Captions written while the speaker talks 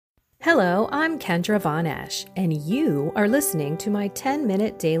Hello, I'm Kendra Von Esch, and you are listening to my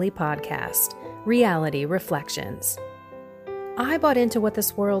 10-minute daily podcast, Reality Reflections. I bought into what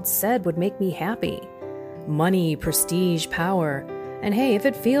this world said would make me happy. Money, prestige, power. And hey, if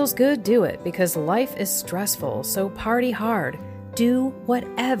it feels good, do it, because life is stressful, so party hard. Do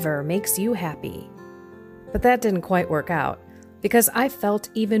whatever makes you happy. But that didn't quite work out, because I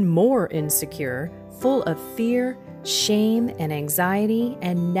felt even more insecure, full of fear, shame, and anxiety,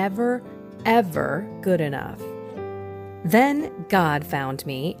 and never, ever good enough. Then God found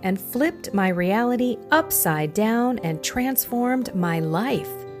me and flipped my reality upside down and transformed my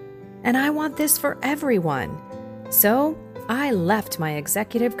life. And I want this for everyone. So I left my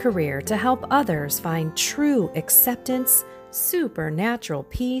executive career to help others find true acceptance, supernatural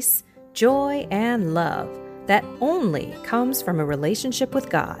peace, joy, and love that only comes from a relationship with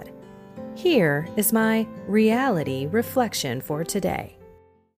God. Here is my reality reflection for today.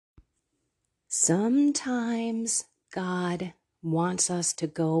 Sometimes God wants us to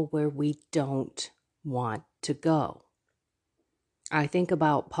go where we don't want to go. I think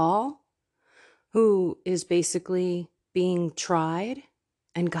about Paul, who is basically being tried,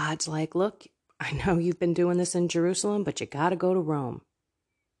 and God's like, look, I know you've been doing this in Jerusalem, but you got to go to Rome.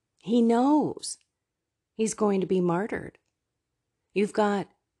 He knows he's going to be martyred. You've got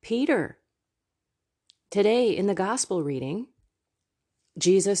Peter. Today in the gospel reading,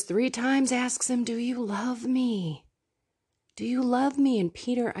 Jesus 3 times asks him, do you love me? Do you love me? And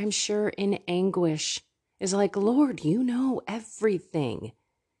Peter, I'm sure in anguish, is like, Lord, you know everything.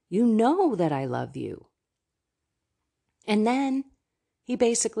 You know that I love you. And then he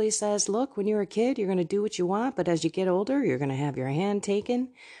basically says, look, when you're a kid, you're going to do what you want, but as you get older, you're going to have your hand taken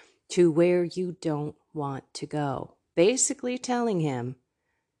to where you don't want to go. Basically telling him,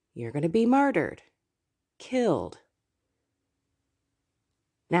 you're going to be martyred, killed.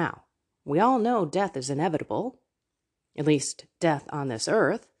 Now, we all know death is inevitable, at least death on this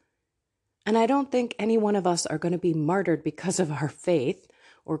earth. And I don't think any one of us are going to be martyred because of our faith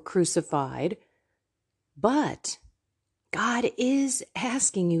or crucified. But God is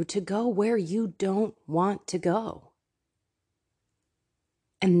asking you to go where you don't want to go.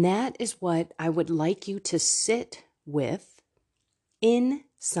 And that is what I would like you to sit with in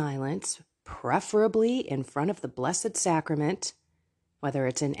silence, preferably in front of the Blessed Sacrament, whether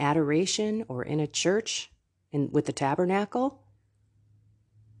it's in adoration or in a church with the tabernacle,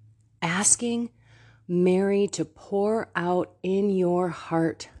 asking Mary to pour out in your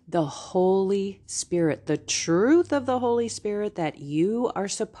heart the Holy Spirit, the truth of the Holy Spirit that you are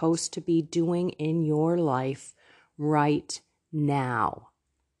supposed to be doing in your life right now.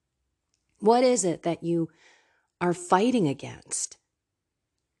 What is it that you are fighting against?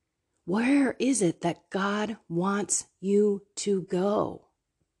 Where is it that God wants you to go?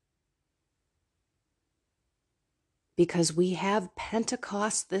 Because we have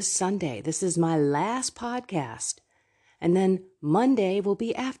Pentecost this Sunday. This is my last podcast. And then Monday will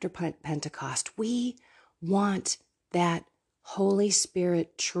be after Pentecost. We want that Holy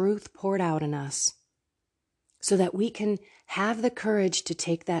Spirit truth poured out in us so that we can have the courage to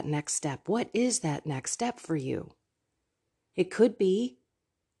take that next step. What is that next step for you? It could be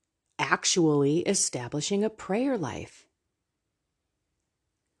actually establishing a prayer life.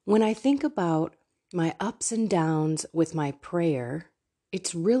 When I think about my ups and downs with my prayer,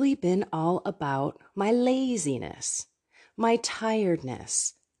 it's really been all about my laziness, my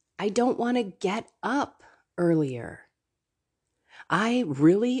tiredness. I don't want to get up earlier. I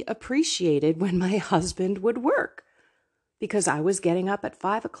really appreciated when my husband would work because I was getting up at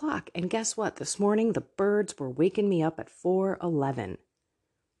 5 o'clock. And guess what? This morning, the birds were waking me up at 4:11.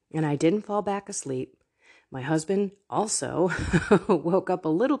 And I didn't fall back asleep. My husband also woke up a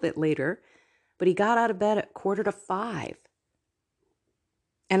little bit later, but he got out of bed at 4:45.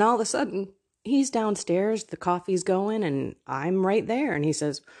 And all of a sudden, he's downstairs, the coffee's going, and I'm right there. And he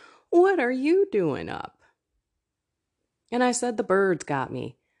says, what are you doing up? And I said, the birds got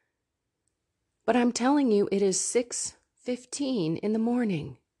me. But I'm telling you, it is 6:15 in the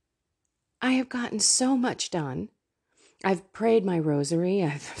morning. I have gotten so much done. I've prayed my rosary.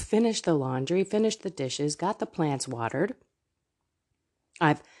 I've finished the laundry, finished the dishes, got the plants watered.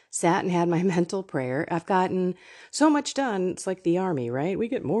 I've sat and had my mental prayer. I've gotten so much done. It's like the army, right? We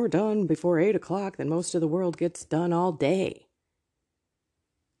get more done before 8 o'clock than most of the world gets done all day.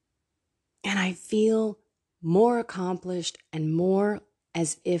 And I feel more accomplished and more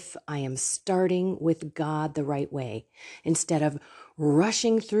as if I am starting with God the right way instead of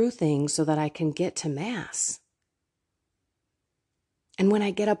rushing through things so that I can get to Mass. And when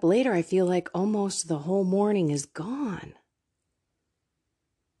I get up later, I feel like almost the whole morning is gone.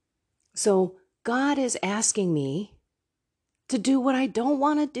 So God is asking me to do what I don't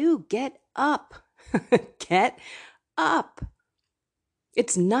want to do. Get up. Get up.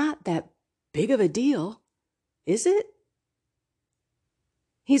 It's not that big of a deal, is it?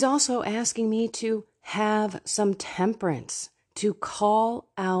 He's also asking me to have some temperance, to call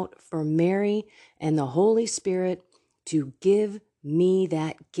out for Mary and the Holy Spirit to give me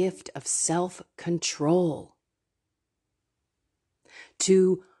that gift of self-control,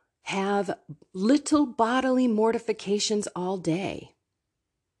 to have little bodily mortifications all day.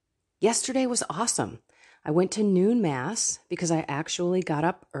 Yesterday was awesome. I went to noon mass because I actually got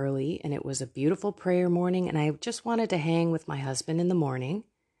up early and it was a beautiful prayer morning and I just wanted to hang with my husband in the morning.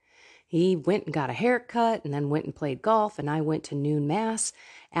 He went and got a haircut and then went and played golf and I went to noon mass.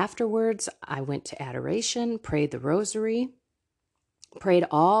 Afterwards, I went to adoration, prayed the rosary, prayed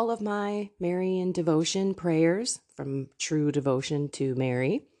all of my Marian devotion prayers from True Devotion to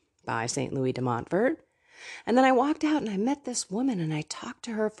Mary by St. Louis de Montfort. And then I walked out and I met this woman and I talked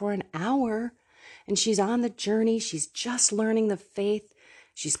to her for an hour and she's on the journey. She's just learning the faith.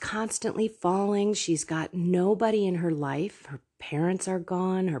 She's constantly falling. She's got nobody in her life. Her parents are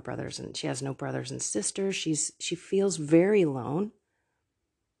gone, her brothers, and she has no brothers and sisters. She feels very alone.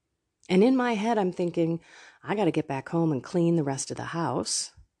 And in my head, I'm thinking, I got to get back home and clean the rest of the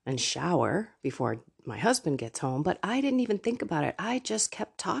house and shower before my husband gets home. But I didn't even think about it. I just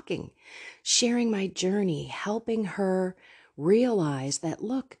kept talking, sharing my journey, helping her realize that,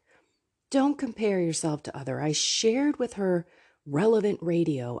 look, don't compare yourself to others. I shared with her relevant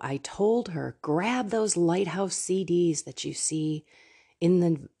radio. I told her, grab those Lighthouse CDs that you see in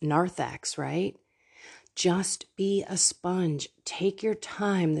the narthex, right? Just be a sponge. Take your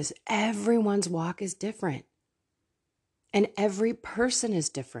time. Everyone's walk is different. And every person is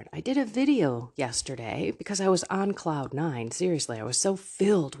different. I did a video yesterday because I was on cloud nine. Seriously, I was so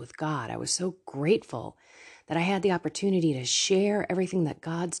filled with God. I was so grateful that I had the opportunity to share everything that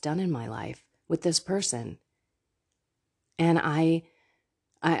God's done in my life with this person. And I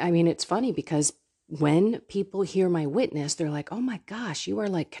mean, it's funny because when people hear my witness, they're like, oh my gosh, you are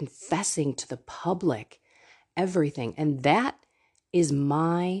like confessing to the public everything. And that is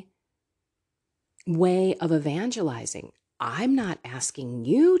my way of evangelizing. I'm not asking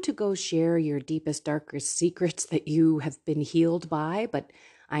you to go share your deepest, darkest secrets that you have been healed by, but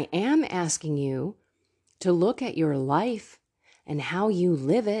I am asking you to look at your life and how you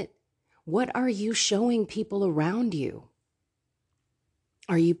live it. What are you showing people around you?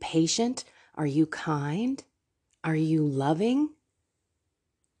 Are you patient? Are you kind? Are you loving?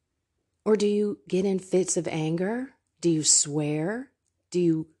 Or do you get in fits of anger? Do you swear? Do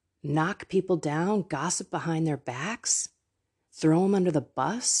you knock people down, gossip behind their backs, throw them under the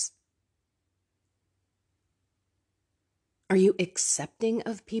bus? Are you accepting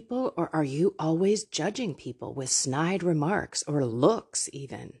of people, or are you always judging people with snide remarks or looks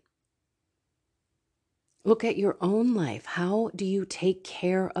even? Look at your own life. How do you take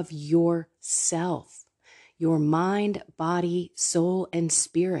care of yourself, your mind, body, soul, and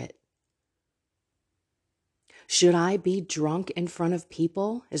spirit? Should I be drunk in front of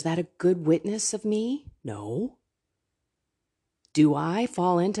people? Is that a good witness of me? No. Do I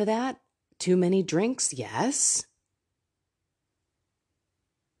fall into that? Too many drinks? Yes.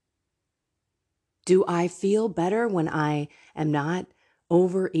 Do I feel better when I am not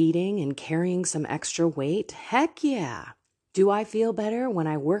overeating and carrying some extra weight? Heck yeah. Do I feel better when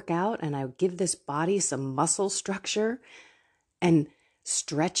I work out and I give this body some muscle structure and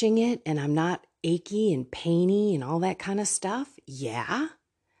stretching it and I'm not achy and painy and all that kind of stuff? Yeah.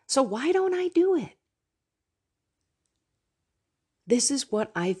 So why don't I do it? This is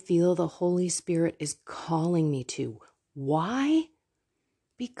what I feel the Holy Spirit is calling me to. Why?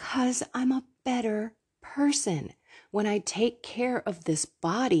 Because I'm a better person when I take care of this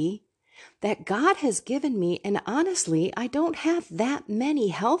body that God has given me. And honestly, I don't have that many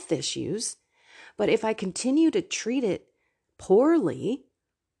health issues. But if I continue to treat it poorly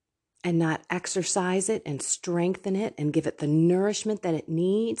and not exercise it and strengthen it and give it the nourishment that it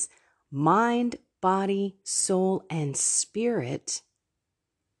needs, mind, body, soul, and spirit,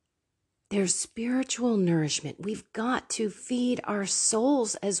 there's spiritual nourishment. We've got to feed our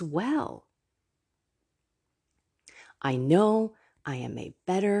souls as well. I know I am a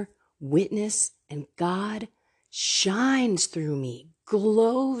better witness, and God shines through me,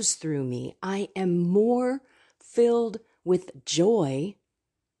 glows through me. I am more filled with joy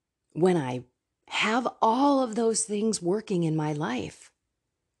when I have all of those things working in my life.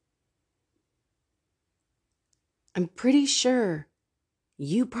 I'm pretty sure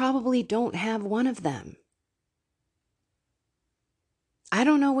you probably don't have one of them. I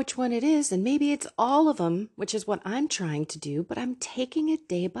don't know which one it is, and maybe it's all of them, which is what I'm trying to do, but I'm taking it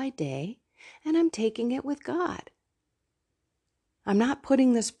day by day, and I'm taking it with God. I'm not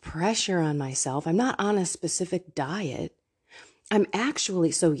putting this pressure on myself. I'm not on a specific diet. I'm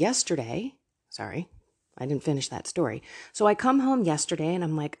actually, so yesterday, sorry, I didn't finish that story. So I come home yesterday and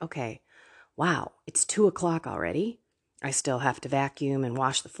I'm like, okay, wow, it's 2:00 already. I still have to vacuum and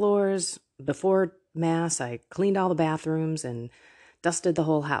wash the floors. Before Mass, I cleaned all the bathrooms and dusted the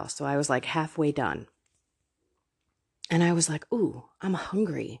whole house. So I was like halfway done. And I was like, ooh, I'm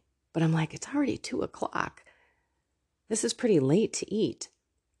hungry. But I'm like, it's already 2:00. This is pretty late to eat.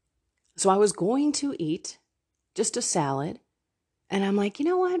 So I was going to eat just a salad. And I'm like, you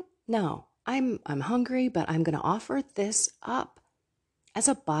know what? No, I'm hungry, but I'm going to offer this up as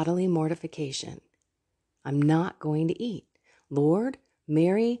a bodily mortification. I'm not going to eat. Lord,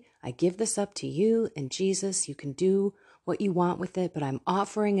 Mary, I give this up to you, and Jesus, you can do what you want with it, but I'm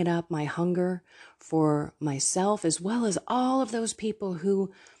offering it up, my hunger for myself, as well as all of those people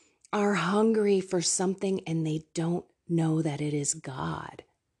who are hungry for something and they don't know that it is God,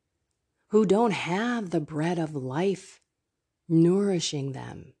 who don't have the bread of life nourishing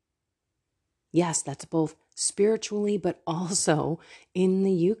them. Yes, that's both spiritually, but also in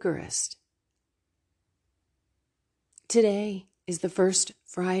the Eucharist. Today is the first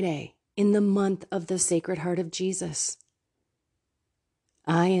Friday in the month of the Sacred Heart of Jesus.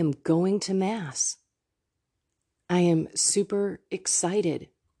 I am going to Mass. I am super excited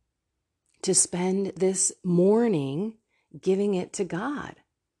to spend this morning giving it to God.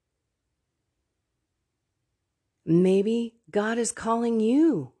 Maybe God is calling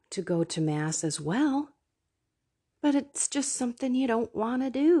you to go to Mass as well, but it's just something you don't want to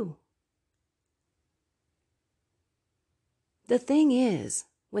do. The thing is,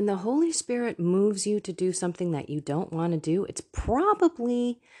 when the Holy Spirit moves you to do something that you don't want to do, it's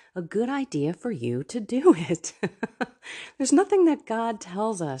probably a good idea for you to do it. There's nothing that God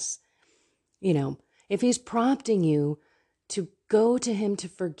tells us. If he's prompting you to go to him to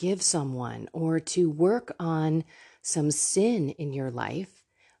forgive someone or to work on some sin in your life,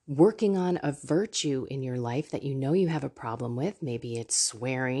 working on a virtue in your life that you know you have a problem with, maybe it's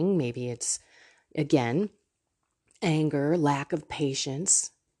swearing, maybe it's, again, anger, lack of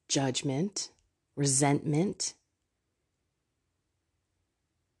patience, judgment, resentment,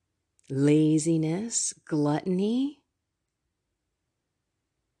 laziness, gluttony.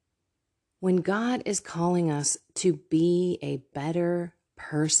 When God is calling us to be a better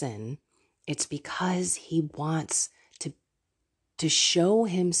person, it's because he wants to show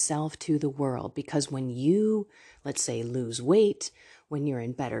himself to the world. Because when you, let's say, lose weight, when you're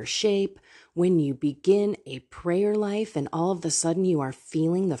in better shape, when you begin a prayer life and all of a sudden you are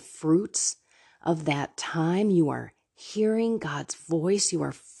feeling the fruits of that time, you are hearing God's voice, you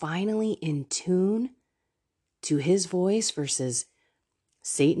are finally in tune to his voice versus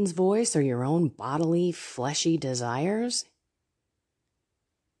Satan's voice or your own bodily, fleshy desires.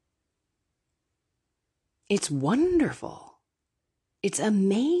 It's wonderful. It's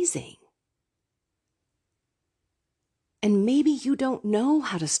amazing. And maybe you don't know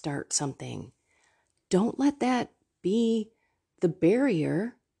how to start something. Don't let that be the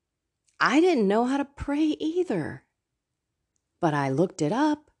barrier. I didn't know how to pray either. But I looked it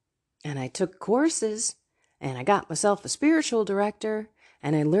up and I took courses and I got myself a spiritual director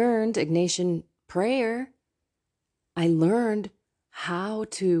and I learned Ignatian prayer. I learned how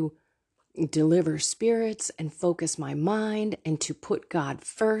to deliver spirits and focus my mind and to put God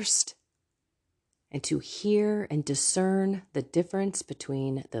first and to hear and discern the difference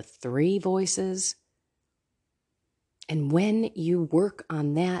between the three voices. And when you work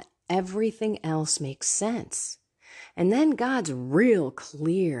on that, everything else makes sense. And then God's real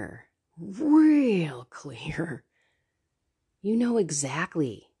clear. You know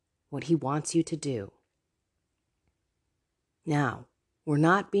exactly what he wants you to do. Now, we're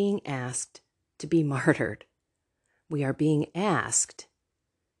not being asked to be martyred. We are being asked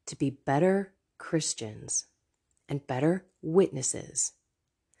to be better Christians and better witnesses.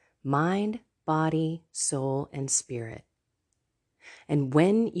 Mind, body, soul, and spirit. And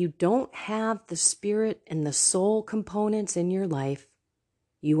when you don't have the spirit and the soul components in your life,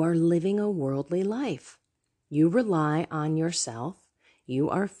 you are living a worldly life. You rely on yourself. You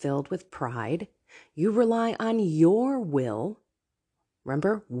are filled with pride. You rely on your will.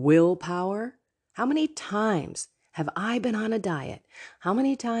 Remember, willpower? How many times have I been on a diet? How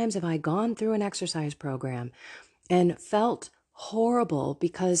many times have I gone through an exercise program and felt horrible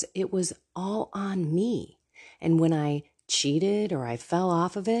because it was all on me? And when I cheated or I fell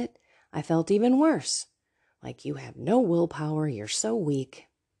off of it, I felt even worse. like you have no willpower, you're so weak.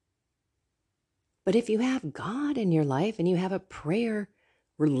 But if you have God in your life and you have a prayer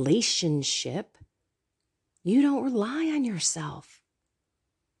relationship, you don't rely on yourself.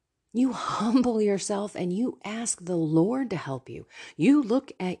 You humble yourself and you ask the Lord to help you. You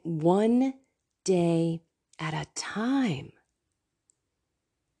look at one day at a time.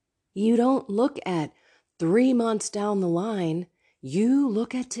 You don't look at 3 months down the line. You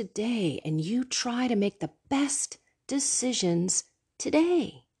look at today and you try to make the best decisions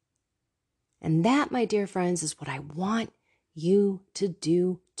today. And that, my dear friends, is what I want you to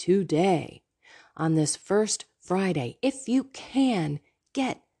do today on this first Friday. If you can,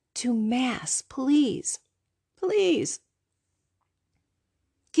 get to Mass, please. Please.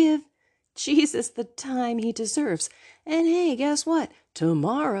 Give Jesus the time he deserves. And hey, guess what?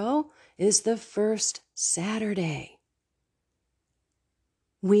 Tomorrow is the first Saturday.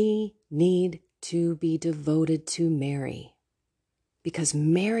 We need to be devoted to Mary because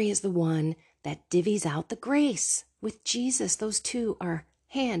Mary is the one that divvies out the grace with Jesus. Those two are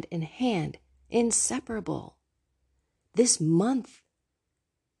hand in hand, inseparable. This month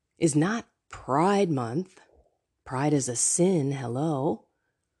is not Pride Month. Pride is a sin, hello.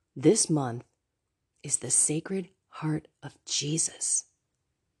 This month is the Sacred Heart of Jesus.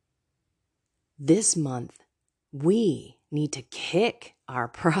 This month, we need to kick our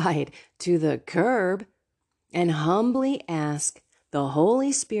pride to the curb and humbly ask the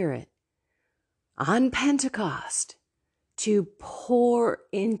Holy Spirit on Pentecost to pour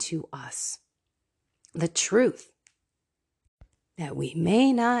into us the truth that we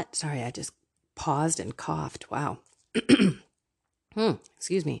may not, sorry, I just paused and coughed. Wow.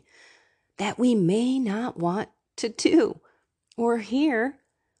 Excuse me. That we may not want to do or hear,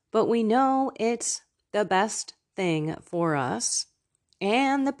 but we know it's the best thing for us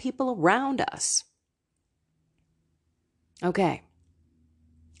and the people around us. Okay.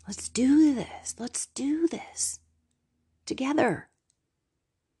 Let's do this. Let's do this together.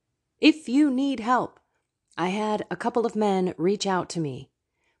 If you need help, I had a couple of men reach out to me.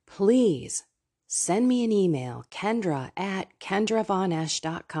 Please send me an email,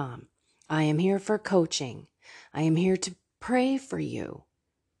 kendra@kendravonesh.com. I am here for coaching. I am here to pray for you.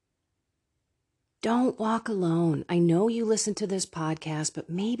 Don't walk alone. I know you listen to this podcast, but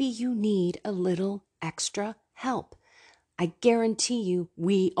maybe you need a little extra help. I guarantee you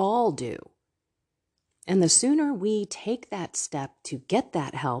we all do. And the sooner we take that step to get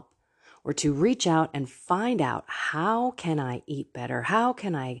that help or to reach out and find out, how can I eat better? How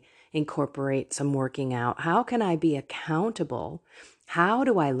can I incorporate some working out? How can I be accountable? How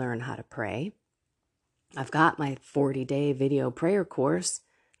do I learn how to pray? I've got my 40-day video prayer course.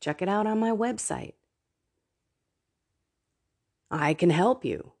 Check it out on my website. I can help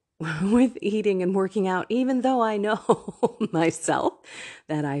you with eating and working out, even though I know myself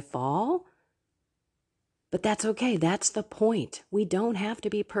that I fall. But that's okay. That's the point. We don't have to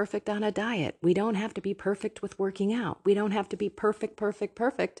be perfect on a diet. We don't have to be perfect with working out. We don't have to be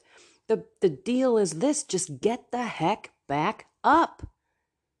perfect. The deal is this: just get the heck back up.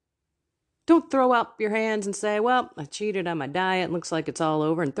 Don't throw up your hands and say, well, I cheated on my diet. Looks like it's all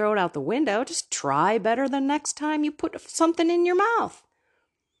over, and throw it out the window. Just try better the next time you put something in your mouth.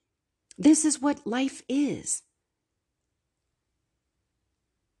 This is what life is.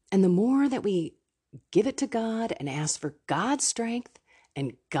 And the more that we give it to God and ask for God's strength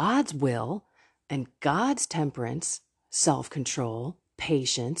and God's will and God's temperance, self-control,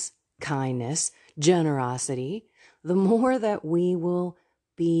 patience, kindness, generosity, the more that we will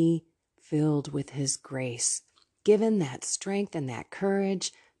be filled with His grace, given that strength and that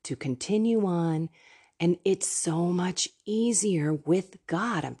courage to continue on. And it's so much easier with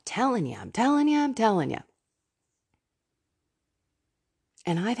God. I'm telling you.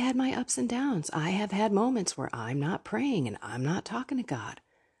 And I've had my ups and downs. I have had moments where I'm not praying and I'm not talking to God.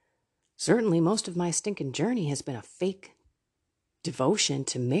 Certainly, most of my stinking journey has been a fake devotion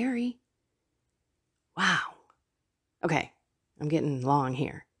to Mary. Wow. Okay, I'm getting long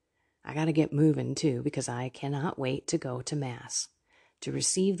here. I got to get moving too, because I cannot wait to go to Mass, to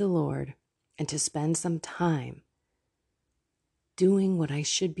receive the Lord, and to spend some time doing what I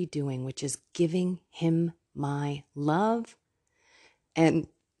should be doing, which is giving Him my love. And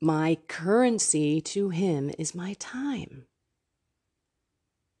my currency to Him is my time.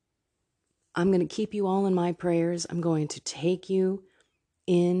 I'm going to keep you all in my prayers. I'm going to take you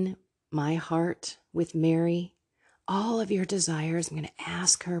in my heart with Mary. All of your desires, I'm going to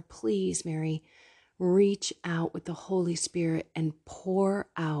ask her, please, Mary, reach out with the Holy Spirit and pour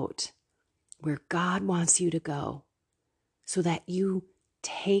out where God wants you to go so that you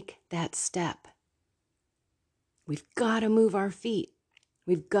take that step We've got to move our feet.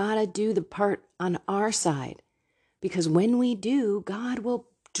 We've got to do the part on our side, because when we do, God will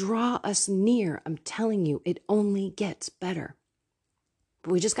draw us near. I'm telling you, it only gets better.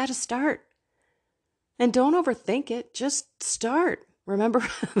 But we just got to start. And don't overthink it. Just start. Remember,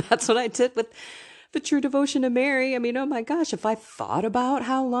 that's what I did with the True Devotion to Mary. I mean, oh my gosh, if I thought about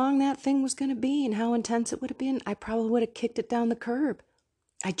how long that thing was going to be and how intense it would have been, I probably would have kicked it down the curb.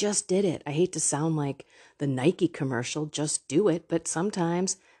 I just did it. I hate to sound like the Nike commercial, just do it. But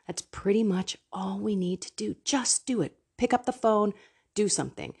sometimes that's pretty much all we need to do. Just do it. Pick up the phone, do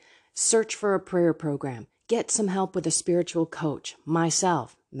something. Search for a prayer program. Get some help with a spiritual coach.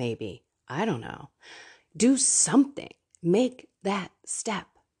 Myself, maybe. I don't know. Do something. Make that step.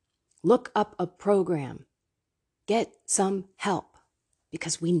 Look up a program. Get some help,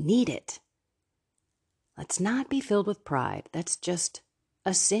 because we need it. Let's not be filled with pride. That's just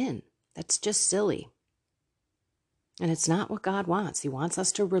a sin. That's just silly. And it's not what God wants. He wants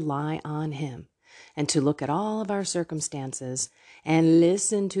us to rely on Him and to look at all of our circumstances and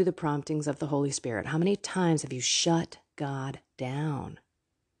listen to the promptings of the Holy Spirit. How many times have you shut God down?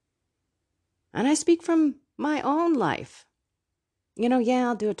 And I speak from my own life. Yeah,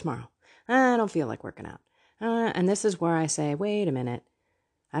 I'll do it tomorrow. I don't feel like working out. And this is where I say, wait a minute.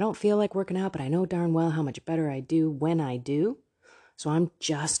 I don't feel like working out, but I know darn well how much better I do when I do. So I'm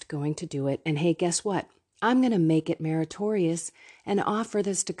just going to do it. And hey, guess what? I'm going to make it meritorious and offer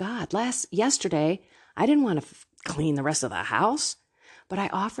this to God. Yesterday, I didn't want to clean the rest of the house, but I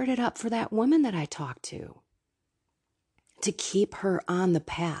offered it up for that woman that I talked to keep her on the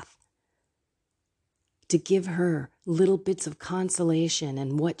path, to give her little bits of consolation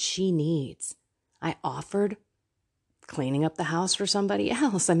and what she needs. I offered cleaning up the house for somebody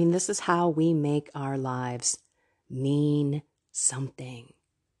else. I mean, this is how we make our lives mean something.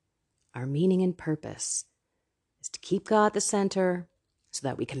 Our meaning and purpose is to keep God at the center so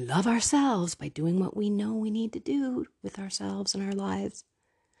that we can love ourselves by doing what we know we need to do with ourselves and our lives,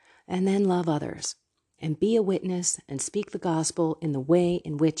 and then love others and be a witness and speak the gospel in the way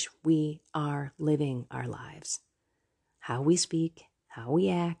in which we are living our lives. How we speak, how we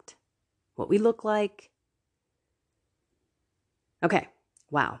act, what we look like. Okay,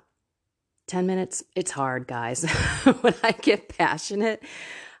 wow. 10 minutes, it's hard, guys. When I get passionate,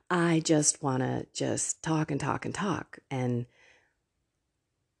 I just want to just talk and talk and talk. And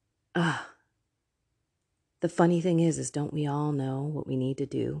the funny thing is don't we all know what we need to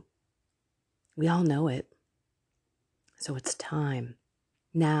do? We all know it. So it's time.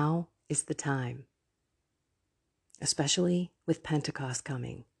 Now is the time. Especially with Pentecost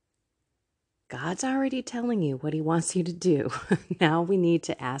coming. God's already telling you what He wants you to do. Now we need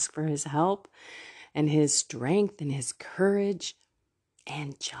to ask for His help and His strength and His courage,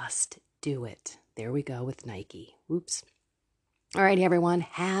 and just do it. There we go with Nike. Whoops. All righty, everyone.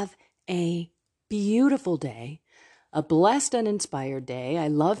 Have a beautiful day, a blessed and inspired day. I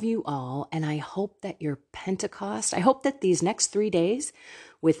love you all, and I hope that your Pentecost, I hope that these next 3 days,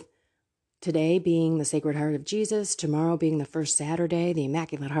 with today being the Sacred Heart of Jesus, tomorrow being the first Saturday, the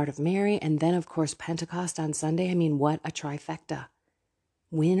Immaculate Heart of Mary, and then, of course, Pentecost on Sunday. I mean, what a trifecta.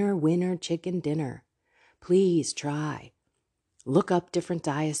 Winner, winner, chicken dinner. Please try. Look up different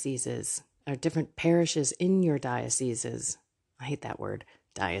dioceses or different parishes in your dioceses. I hate that word,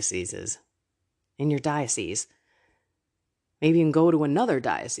 dioceses. In your diocese. Maybe you can go to another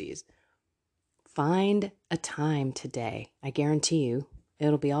diocese. Find a time today. I guarantee you,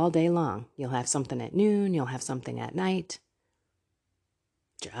 it'll be all day long. You'll have something at noon. You'll have something at night.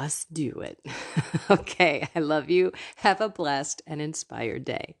 Just do it. Okay, I love you. Have a blessed and inspired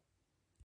day.